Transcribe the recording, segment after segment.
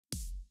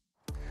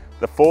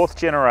the 4th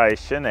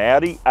generation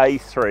Audi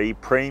A3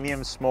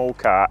 premium small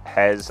car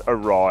has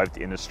arrived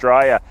in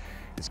Australia.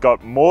 It's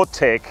got more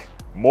tech,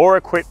 more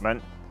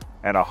equipment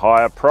and a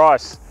higher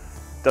price.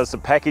 Does the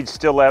package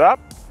still add up?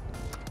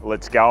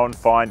 Let's go and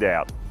find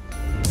out.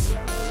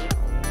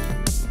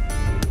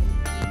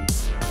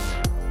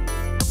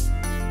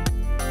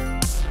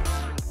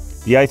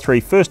 The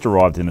A3 first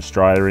arrived in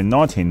Australia in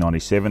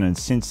 1997 and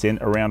since then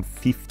around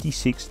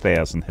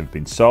 56,000 have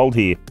been sold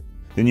here.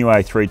 The new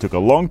A3 took a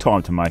long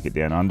time to make it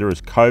down under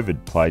as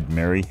COVID played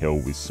merry hell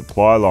with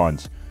supply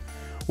lines.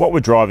 What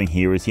we're driving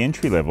here is the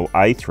entry-level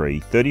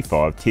A3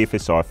 35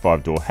 TFSI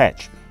 5-door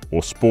hatch,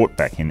 or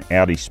Sportback in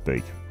Audi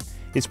speak.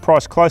 It's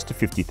priced close to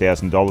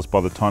 $50,000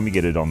 by the time you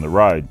get it on the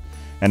road,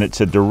 and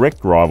it's a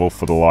direct rival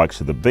for the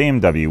likes of the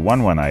BMW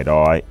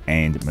 118i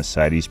and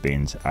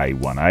Mercedes-Benz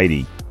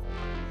A180.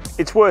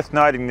 It's worth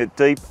noting that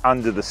deep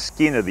under the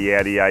skin of the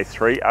Audi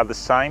A3 are the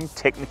same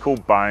technical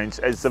bones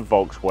as the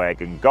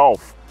Volkswagen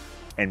Golf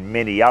and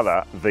many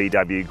other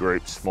VW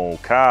Group small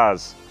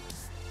cars.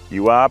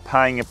 You are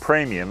paying a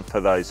premium for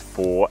those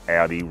 4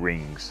 Audi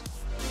rings.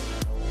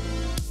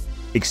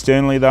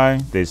 Externally though,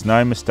 there's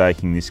no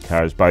mistaking this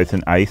car as both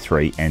an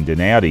A3 and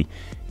an Audi.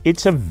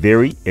 It's a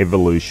very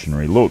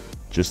evolutionary look,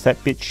 just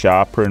that bit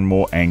sharper and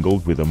more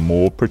angled with a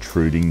more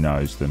protruding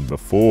nose than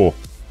before.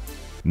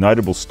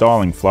 Notable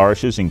styling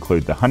flourishes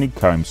include the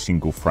honeycomb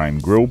single frame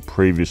grille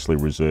previously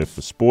reserved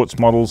for sports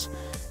models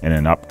and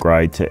an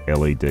upgrade to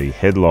LED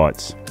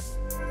headlights.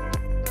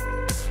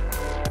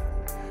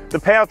 The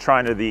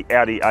powertrain of the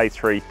Audi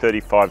A3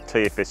 35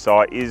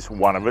 TFSI is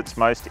one of its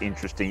most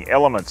interesting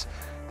elements.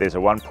 There's a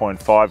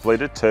 1.5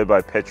 litre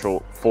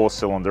turbo-petrol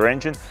 4-cylinder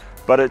engine,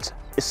 but it's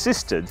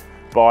assisted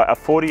by a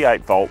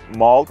 48-volt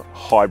mild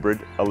hybrid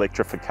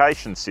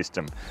electrification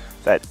system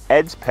that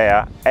adds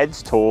power,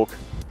 adds torque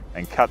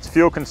and cuts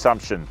fuel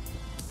consumption,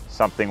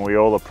 something we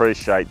all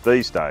appreciate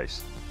these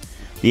days.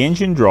 The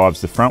engine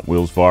drives the front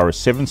wheels via a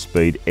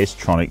 7-speed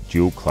S-tronic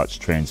dual-clutch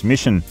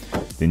transmission.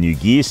 The new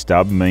gear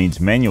stub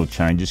means manual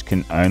changes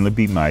can only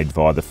be made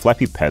via the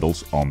flappy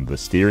paddles on the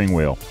steering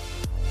wheel.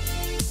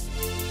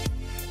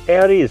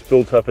 Audi has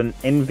built up an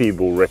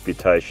enviable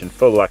reputation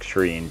for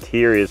luxury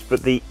interiors,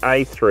 but the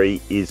A3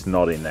 is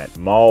not in that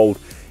mould.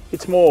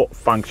 It's more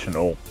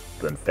functional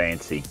than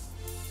fancy.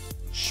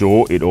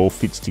 Sure, it all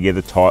fits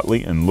together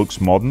tightly and looks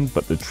modern,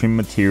 but the trim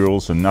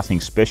materials are nothing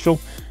special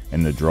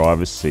and the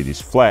driver's seat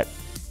is flat.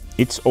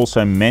 It's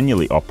also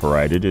manually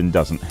operated and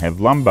doesn't have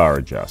lumbar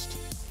adjust.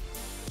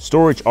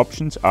 Storage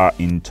options are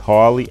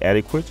entirely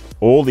adequate.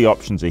 All the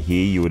options are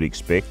here you would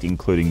expect,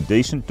 including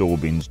decent door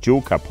bins,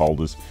 dual cup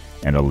holders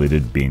and a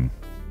lidded bin.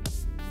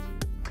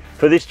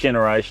 For this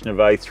generation of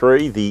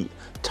A3, the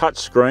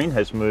touchscreen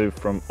has moved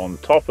from on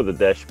top of the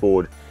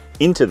dashboard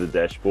into the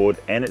dashboard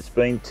and it's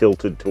been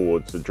tilted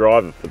towards the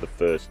driver for the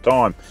first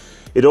time.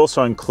 It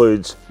also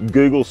includes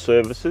Google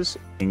services,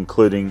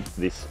 including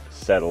this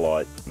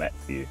satellite map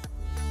view.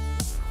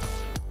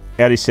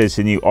 Audi says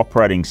the new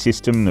operating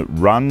system that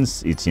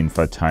runs its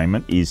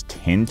infotainment is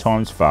 10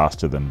 times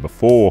faster than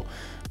before,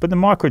 but the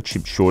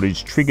microchip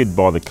shortage triggered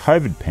by the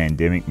COVID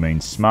pandemic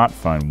means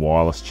smartphone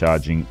wireless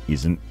charging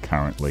isn't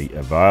currently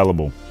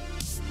available.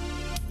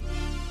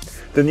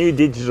 The new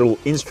digital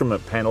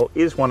instrument panel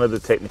is one of the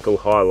technical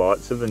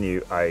highlights of the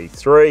new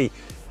A3.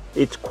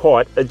 It's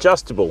quite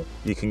adjustable.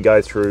 You can go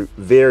through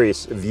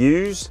various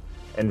views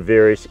and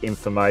various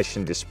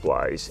information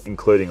displays,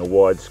 including a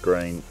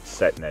widescreen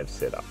sat-nav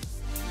setup.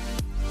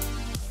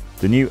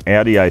 The new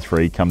Audi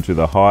A3 comes with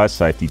a higher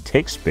safety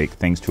tech spec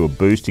thanks to a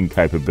boost in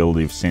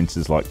capability of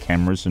sensors like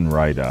cameras and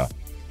radar.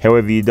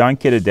 However, you don't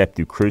get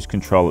adaptive cruise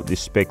control at this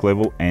spec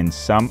level, and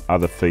some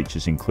other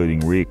features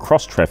including rear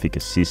cross-traffic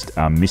assist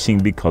are missing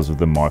because of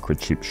the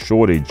microchip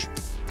shortage.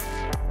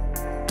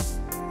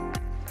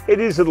 It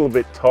is a little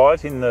bit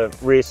tight in the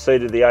rear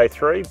seat of the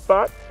A3,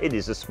 but it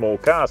is a small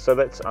car, so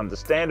that's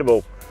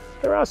understandable.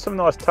 There are some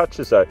nice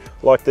touches though,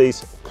 like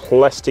these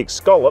plastic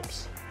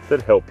scallops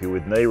that help you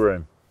with knee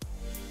room.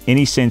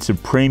 Any sense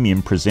of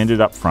premium presented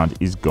up front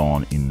is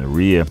gone in the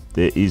rear.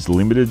 There is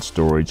limited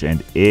storage and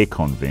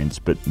aircon vents,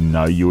 but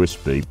no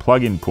USB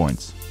plug-in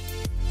points.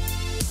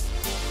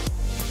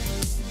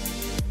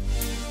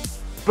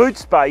 Boot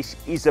space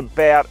is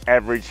about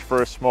average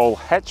for a small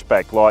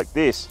hatchback like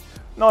this.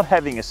 Not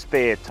having a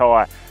spare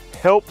tyre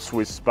helps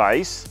with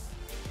space,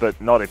 but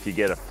not if you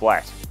get a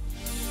flat.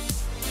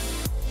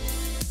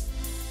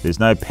 There's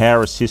no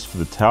power assist for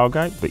the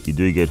tailgate, but you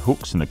do get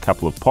hooks and a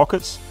couple of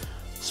pockets.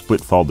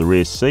 Split fold the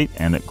rear seat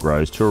and it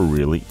grows to a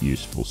really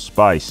useful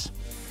space.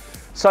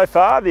 So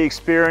far, the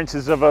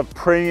experiences of a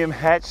premium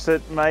hatch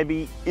that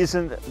maybe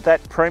isn't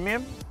that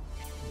premium.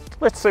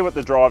 Let's see what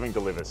the driving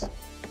delivers.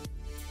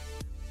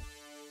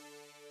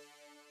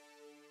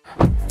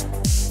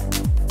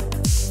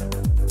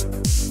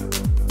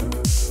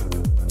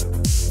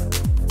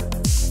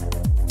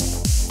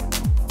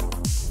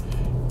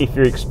 If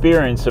your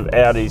experience of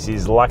Audis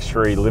is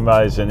luxury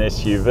limos and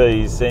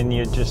SUVs, then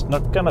you're just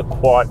not going to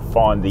quite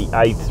find the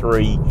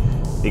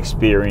A3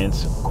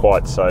 experience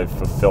quite so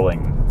fulfilling.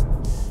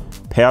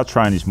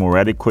 powertrain is more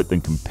adequate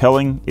than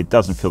compelling. It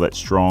doesn't feel that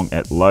strong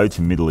at low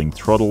to middling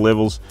throttle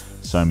levels,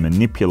 so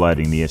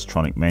manipulating the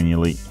S-tronic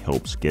manually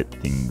helps get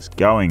things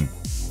going.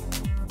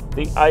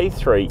 The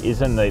A3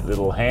 is a neat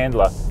little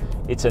handler.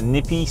 It's a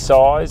nippy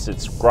size,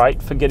 it's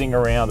great for getting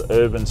around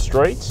urban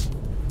streets,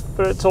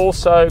 but it's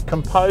also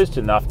composed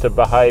enough to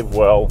behave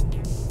well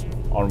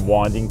on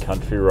winding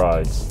country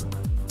roads.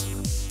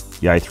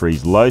 The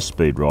A3's low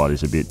speed ride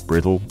is a bit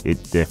brittle.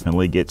 It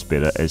definitely gets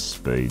better as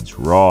speeds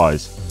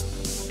rise.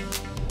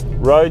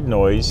 Road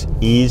noise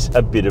is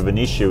a bit of an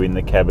issue in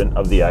the cabin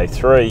of the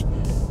A3,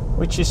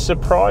 which is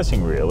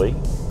surprising really.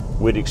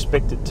 We'd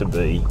expect it to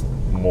be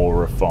more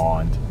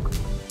refined.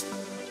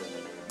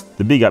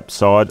 The big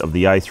upside of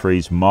the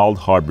A3's mild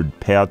hybrid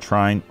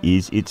powertrain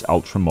is its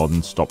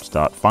ultra-modern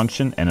stop-start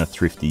function and a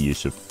thrifty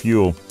use of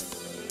fuel.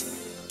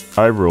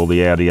 Overall,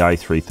 the Audi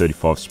A3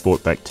 35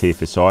 Sportback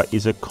TFSI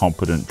is a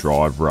competent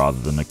drive rather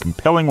than a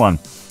compelling one.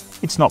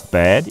 It's not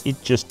bad,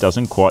 it just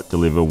doesn't quite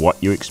deliver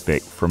what you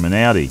expect from an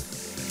Audi.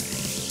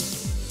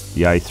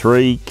 The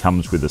A3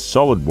 comes with a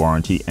solid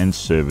warranty and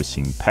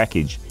servicing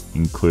package,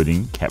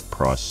 including cap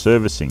price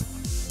servicing.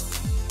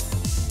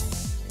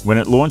 When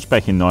it launched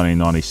back in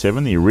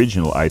 1997, the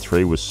original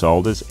A3 was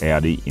sold as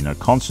Audi in a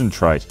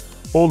concentrate,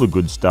 all the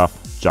good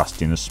stuff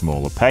just in a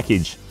smaller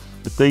package.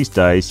 But these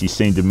days you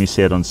seem to miss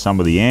out on some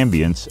of the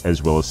ambience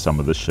as well as some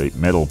of the sheet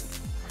metal.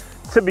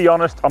 To be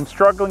honest, I'm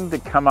struggling to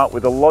come up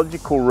with a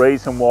logical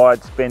reason why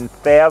I'd spend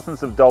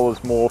thousands of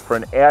dollars more for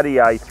an Audi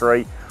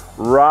A3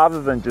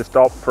 rather than just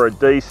opt for a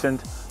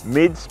decent,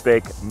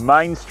 mid-spec,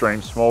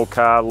 mainstream small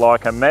car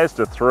like a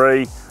Mazda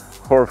 3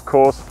 or of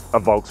course a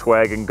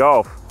Volkswagen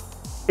Golf.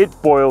 It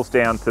boils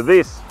down to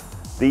this: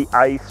 the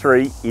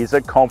A3 is a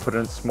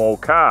competent small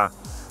car,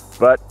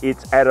 but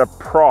it's at a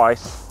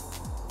price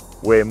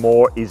where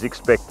more is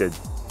expected.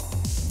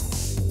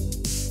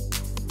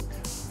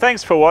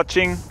 Thanks for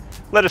watching.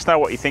 Let us know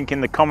what you think in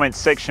the comments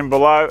section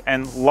below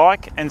and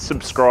like and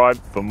subscribe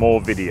for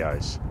more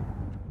videos.